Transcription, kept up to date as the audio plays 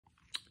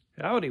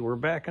Howdy, we're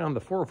back on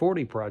the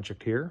 440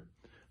 project here.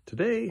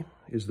 Today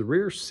is the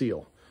rear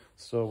seal.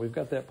 So we've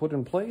got that put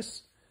in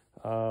place.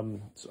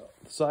 So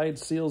side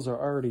seals are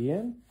already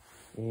in,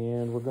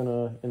 and we're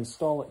gonna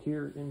install it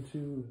here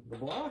into the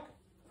block.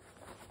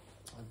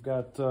 I've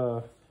got,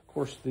 of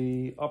course,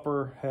 the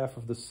upper half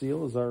of the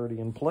seal is already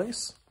in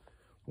place.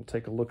 We'll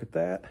take a look at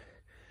that.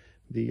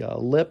 The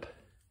lip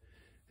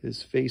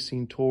is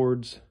facing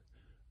towards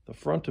the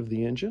front of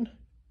the engine.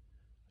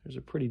 There's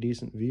a pretty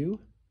decent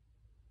view.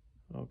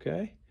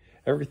 Okay,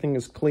 everything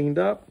is cleaned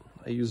up.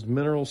 I used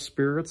mineral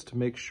spirits to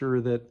make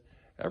sure that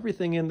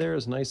everything in there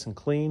is nice and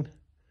clean,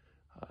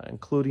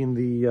 including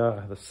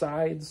the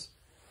sides,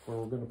 where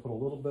we're going to put a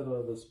little bit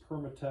of this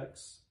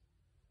Permatex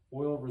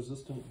oil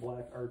resistant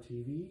black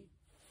RTV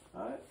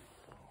on it.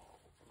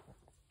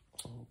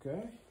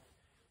 Okay,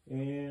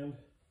 and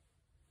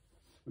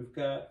we've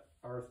got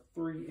our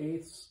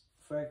 3/8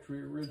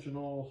 factory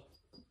original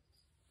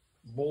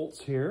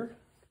bolts here,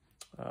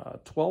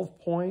 12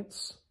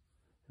 points.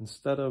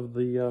 Instead of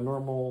the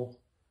normal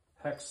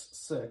hex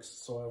 6,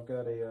 so I've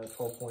got a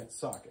 12-point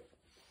socket.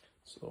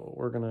 So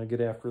we're gonna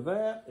get after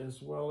that,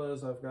 as well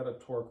as I've got a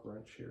torque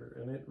wrench here,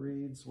 and it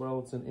reads, well,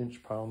 it's in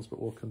inch-pounds,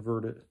 but we'll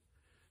convert it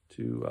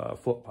to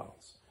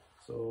foot-pounds.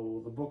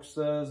 So the book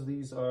says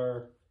these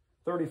are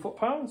 30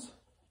 foot-pounds,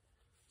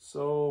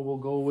 so we'll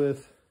go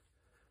with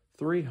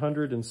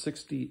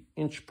 360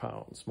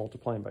 inch-pounds,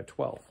 multiplying by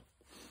 12.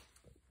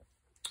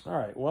 All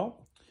right,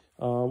 well,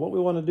 what we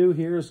want to do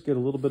here is get a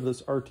little bit of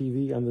this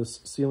RTV on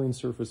this sealing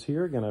surface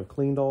here. Again, I've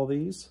cleaned all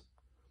these,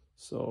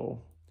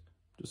 so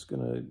just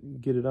going to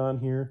get it on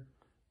here.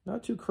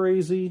 Not too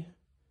crazy.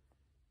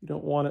 You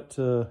don't want it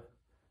to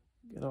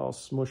get all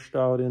smushed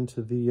out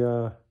into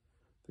the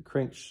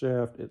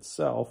crankshaft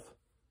itself,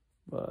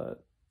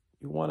 but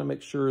you want to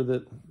make sure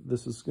that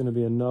this is going to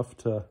be enough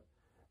to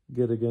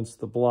get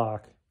against the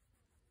block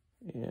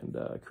and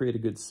create a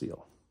good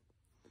seal.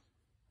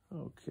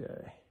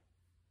 Okay.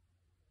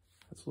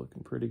 That's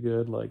looking pretty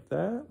good like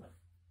that.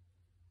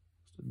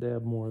 Just a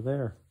dab more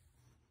there.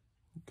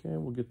 Okay,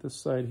 we'll get this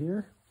side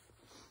here.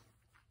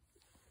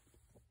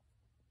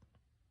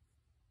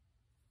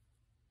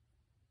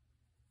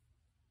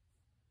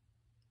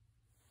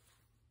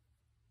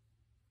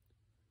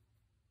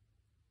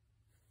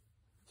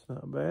 It's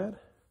not bad.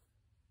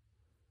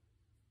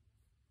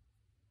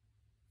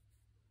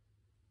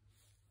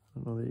 I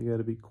don't know that you got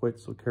to be quite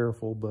so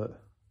careful,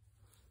 but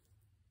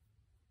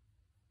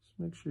just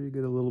make sure you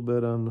get a little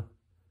bit on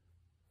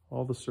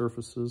all the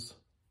surfaces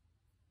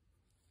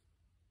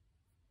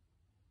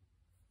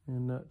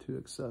and not too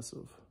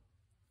excessive.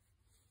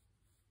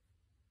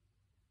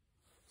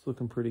 It's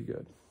looking pretty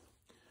good.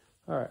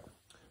 All right,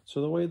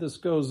 so the way this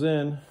goes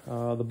in,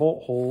 the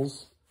bolt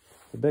holes,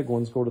 the big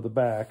ones go to the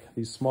back.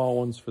 These small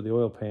ones for the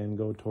oil pan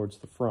go towards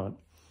the front.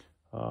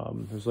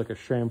 There's like a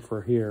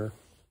chamfer here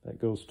that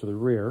goes to the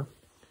rear.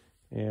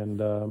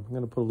 And I'm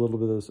gonna put a little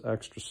bit of this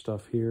extra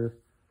stuff here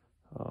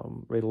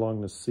right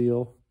along the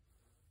seal.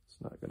 It's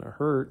not going to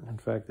hurt. In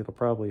fact, it'll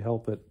probably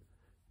help it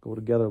go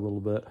together a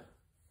little bit.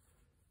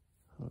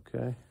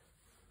 Okay,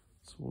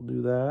 so we'll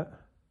do that.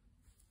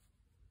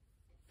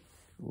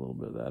 A little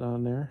bit of that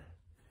on there.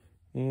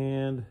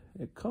 And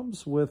it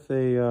comes with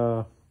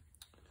a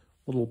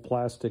little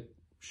plastic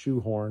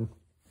shoehorn.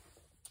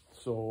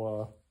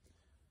 So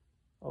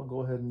I'll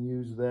go ahead and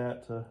use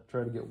that to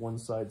try to get one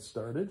side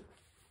started.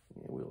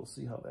 And we'll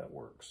see how that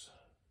works.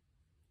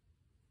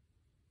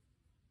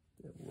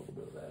 Get a little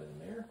bit of that in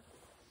there.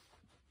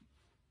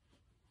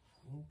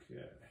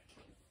 Okay.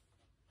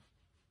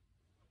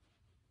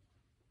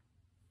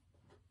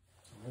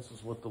 And this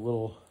is what the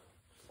little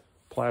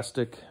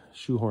plastic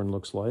shoehorn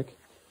looks like.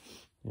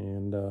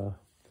 And,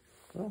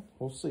 well,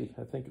 we'll see.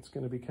 I think it's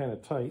going to be kind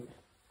of tight,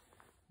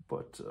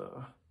 but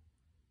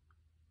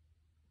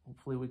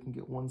hopefully we can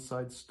get one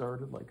side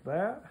started like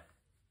that.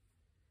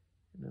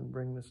 And then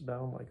bring this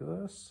down like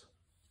this.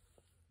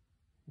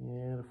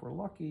 And if we're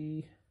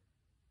lucky,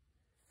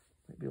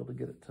 might be able to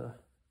get it to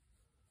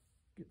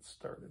get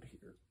started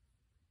here.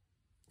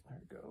 There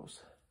it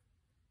goes.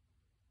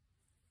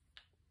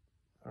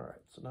 All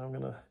right, so now I'm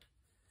gonna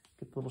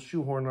get the little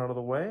shoehorn out of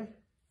the way.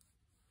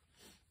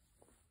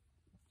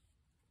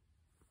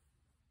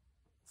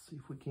 Let's see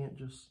if we can't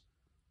just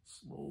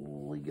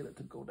slowly get it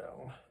to go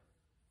down.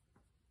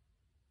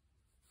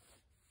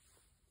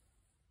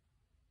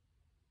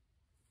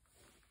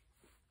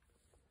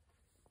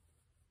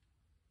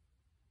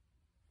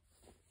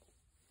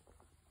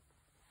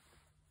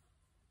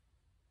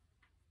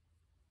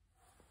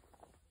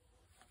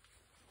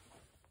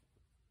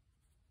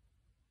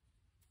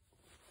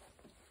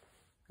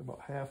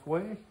 About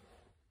halfway.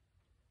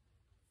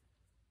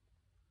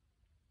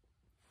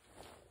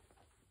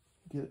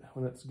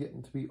 When it's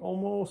getting to be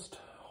almost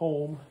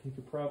home, you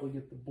could probably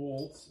get the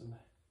bolts and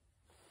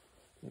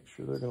make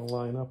sure they're going to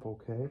line up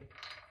okay.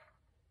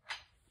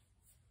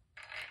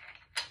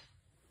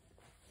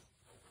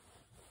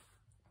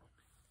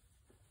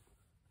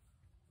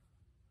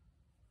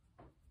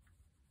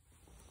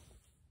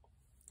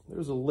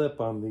 There's a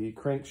lip on the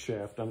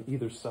crankshaft on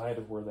either side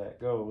of where that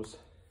goes.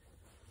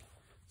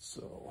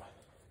 So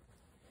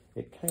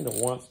it kind of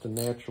wants to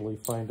naturally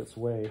find its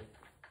way.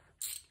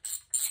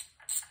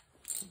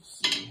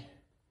 Let's see.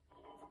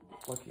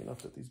 Get lucky enough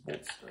that these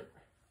bolts start.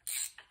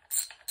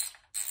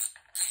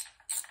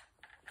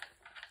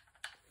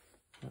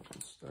 That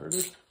one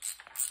started.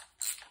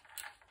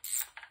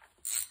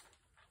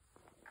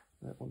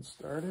 That one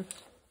started.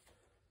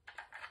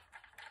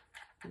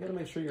 You gotta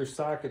make sure your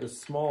socket is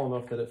small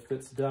enough that it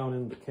fits down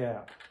in the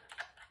cap.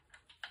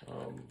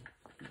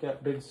 If you've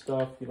got big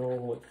stuff, you know,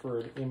 like for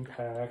an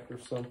impact or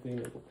something,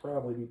 it will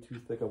probably be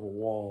too thick of a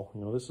wall. You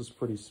know, this is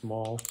pretty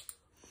small.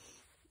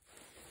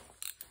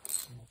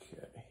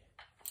 Okay.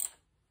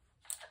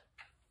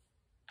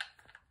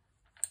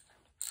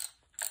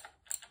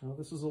 Now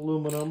this is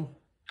aluminum.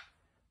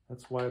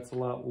 That's why it's a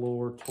lot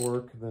lower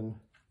torque than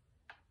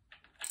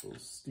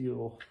those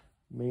steel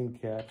main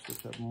caps,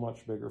 which have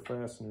much bigger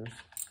fasteners.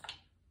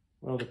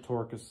 Well, the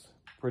torque is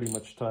pretty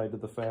much tied to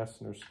the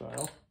fastener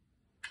style.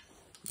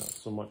 Not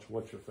so much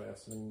what you're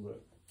fastening, but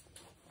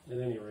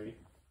at any rate,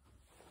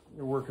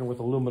 you're working with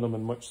aluminum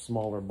and much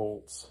smaller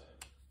bolts.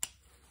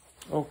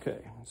 Okay,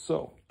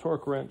 so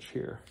torque wrench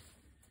here.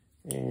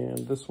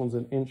 And this one's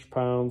in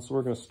inch-pounds, so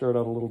we're going to start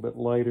out a little bit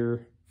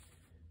lighter,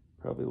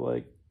 probably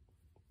like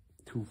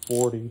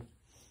 240.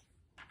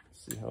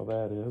 See how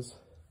that is.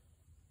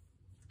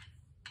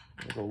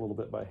 I'll go a little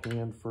bit by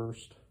hand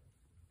first.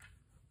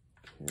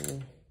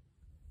 Okay.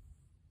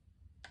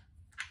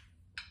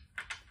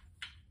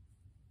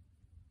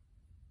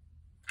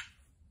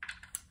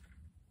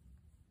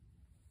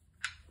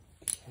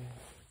 Okay.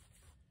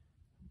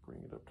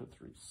 Bring it up to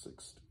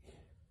 360.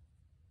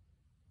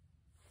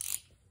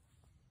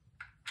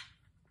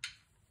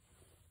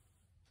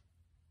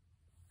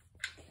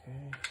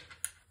 Okay.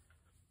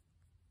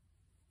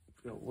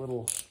 Got a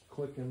little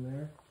click in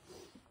there.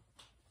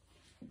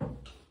 All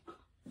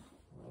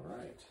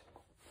right.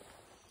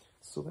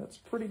 So that's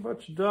pretty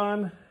much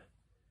done.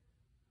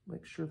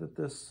 Make sure that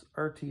this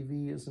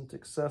RTV isn't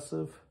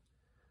excessive.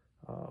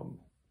 Gonna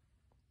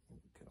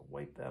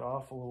wipe that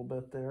off a little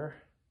bit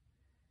there.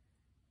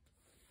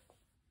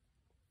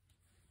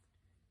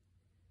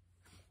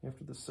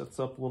 After this sets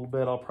up a little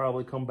bit, I'll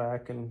probably come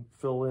back and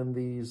fill in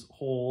these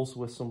holes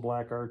with some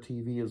black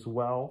RTV as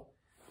well.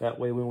 That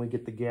way when we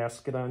get the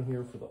gasket on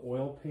here for the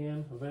oil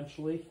pan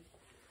eventually,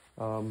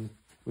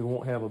 we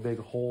won't have a big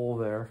hole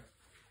there.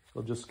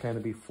 It'll just kind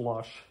of be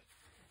flush.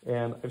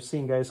 And I've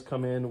seen guys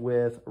come in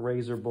with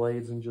razor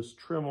blades and just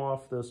trim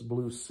off this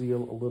blue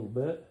seal a little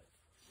bit.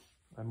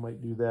 I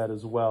might do that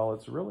as well.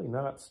 It's really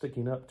not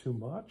sticking up too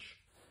much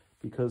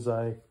because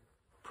I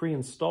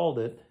pre-installed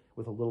it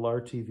with a little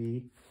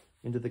RTV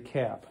into the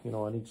cap, you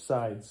know, on each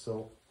side.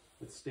 So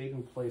it stayed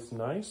in place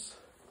nice.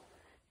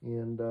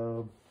 And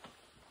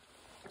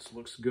this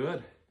looks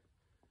good.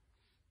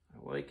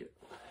 I like it.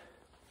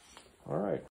 All right.